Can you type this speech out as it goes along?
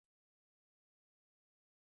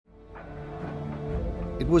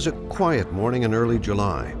It was a quiet morning in early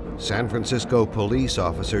July. San Francisco police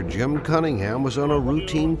officer Jim Cunningham was on a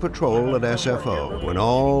routine patrol at SFO when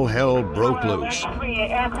all hell broke loose.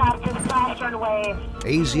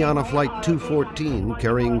 Asiana Flight 214,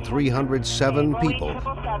 carrying 307 people,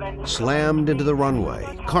 slammed into the runway,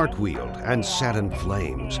 cartwheeled, and sat in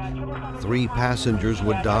flames. 3 passengers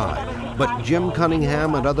would die, but Jim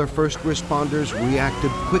Cunningham and other first responders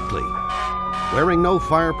reacted quickly. Wearing no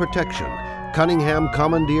fire protection, Cunningham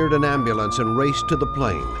commandeered an ambulance and raced to the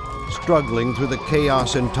plane. Struggling through the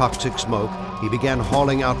chaos and toxic smoke, he began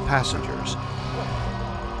hauling out passengers.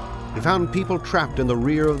 He found people trapped in the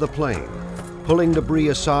rear of the plane. Pulling debris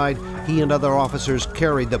aside, he and other officers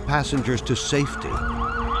carried the passengers to safety.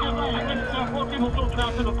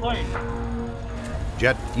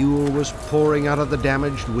 Jet fuel was pouring out of the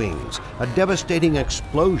damaged wings. A devastating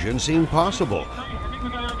explosion seemed possible.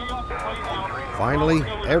 Finally,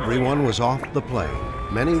 everyone was off the plane,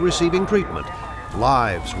 many receiving treatment.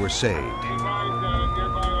 Lives were saved.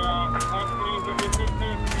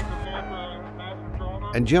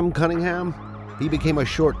 And Jim Cunningham? He became a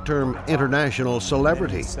short-term international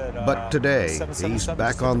celebrity. But today, he's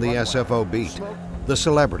back on the SFO beat. The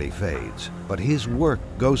celebrity fades, but his work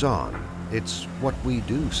goes on. It's what we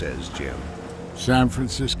do, says Jim. San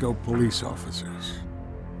Francisco police officers.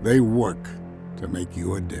 They work to make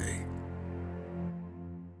you a day.